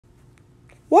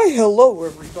Why, hello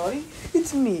everybody,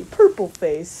 it's me, Purple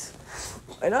Face,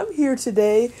 and I'm here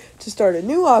today to start a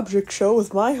new object show with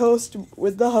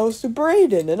the host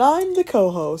Brayden, and I'm the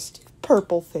co-host,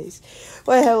 Purple Face.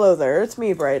 Why, hello there, it's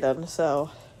me, Brayden. So,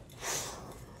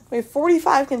 we have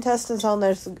 45 contestants on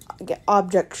this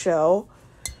object show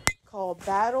called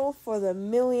Battle for the $1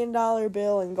 Million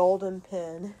Bill and Golden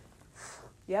Pin.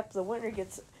 Yep, the winner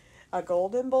gets a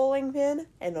golden bowling pin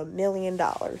and $1 million.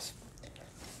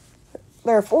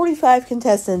 There are 45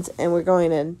 contestants, and we're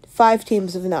going in 5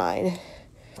 teams of 9.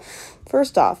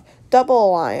 First off, Double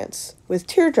Alliance with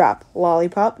Teardrop,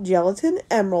 Lollipop, Gelatin,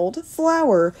 Emerald,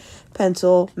 Flower,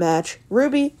 Pencil, Match,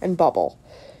 Ruby, and Bubble.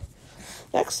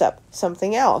 Next up,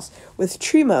 Something Else with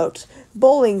Tremote,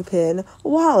 Bowling Pin,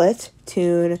 Wallet,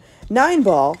 Tune,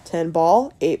 9-ball,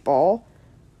 10-ball, 8-ball,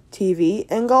 TV,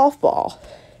 and Golf Ball.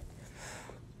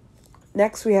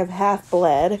 Next, we have Half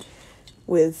Bled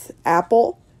with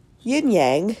Apple, Yin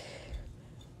Yang,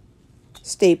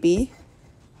 Stapy,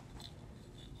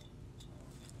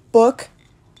 Book,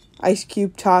 Ice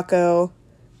Cube Taco,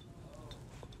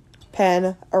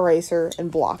 Pen, Eraser,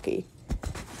 and Blocky.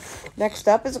 Next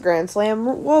up is a Grand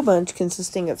Slam Woe Bunch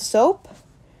consisting of Soap,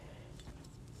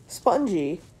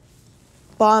 Spongy,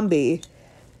 Bombi,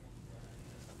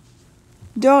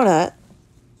 Donut,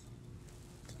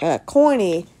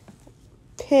 Coiny,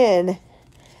 Pin,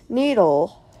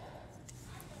 Needle,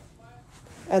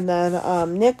 and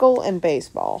then nickel and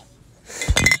baseball.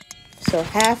 So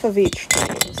half of each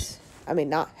teams. I mean,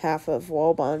 not half of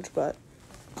Woe Bunch, but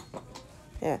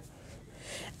yeah.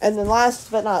 And then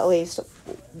last but not least,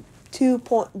 Beep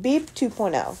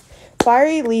 2.0.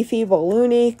 Fiery, Leafy,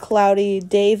 Balloony, Cloudy,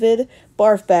 David,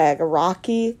 Barf Bag,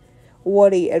 Rocky,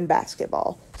 Woody, and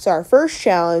Basketball. So our first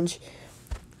challenge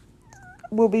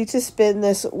will be to spin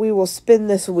this. We will spin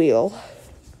this wheel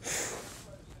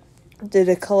to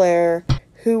declare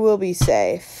who will be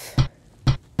safe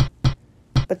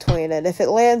between it. If it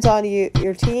lands on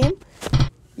your team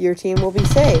will be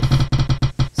safe.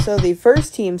 So the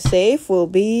first team safe will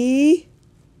be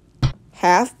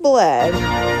Half Bled.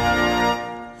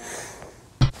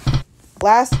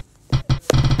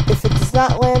 If it does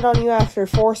not land on you after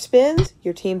 4 spins,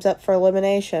 your team's up for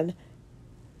elimination.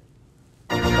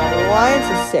 Double Alliance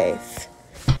is safe.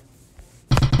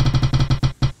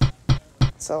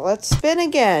 So let's spin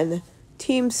again.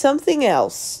 Team Something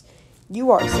Else. You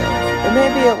are safe. It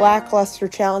may be a lackluster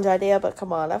challenge idea, but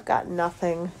come on, I've got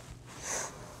nothing.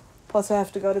 Plus, I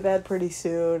have to go to bed pretty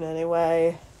soon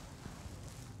anyway.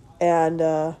 And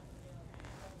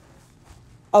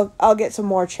I'll get some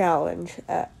more challenge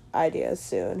ideas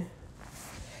soon.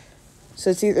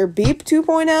 So it's either Beep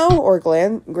 2.0 or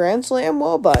Grand Slam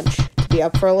Woe Bunch to be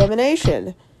up for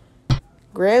elimination.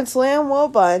 Grand Slam Woe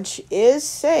Bunch is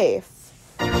safe,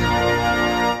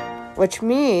 which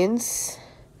means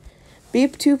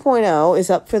Beep 2.0 is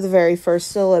up for the very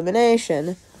first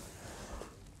elimination.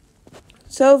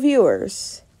 So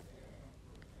viewers,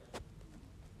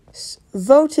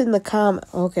 vote in the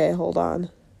Okay, hold on.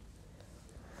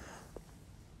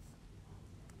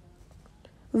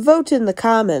 Vote in the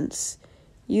comments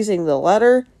using the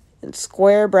letter and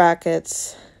square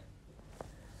brackets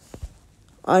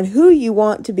on who you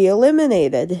want to be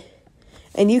eliminated.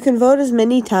 And you can vote as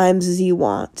many times as you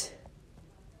want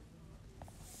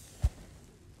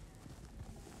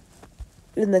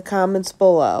in the comments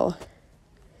below.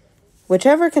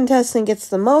 Whichever contestant gets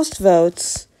the most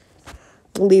votes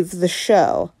will leave the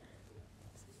show.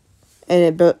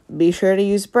 And be sure to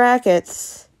use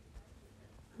brackets,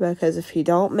 because if you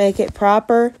don't make it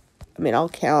proper, I'll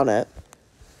count it.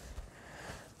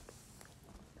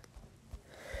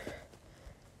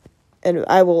 And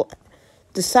I will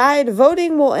decide.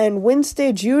 Voting will end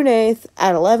Wednesday, June 8th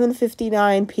at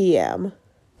 11:59 p.m.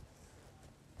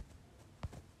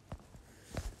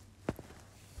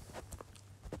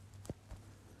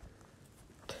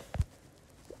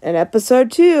 And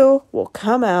episode 2 will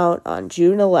come out on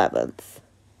June 11th.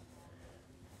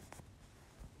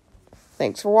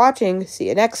 Thanks for watching. See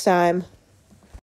you next time.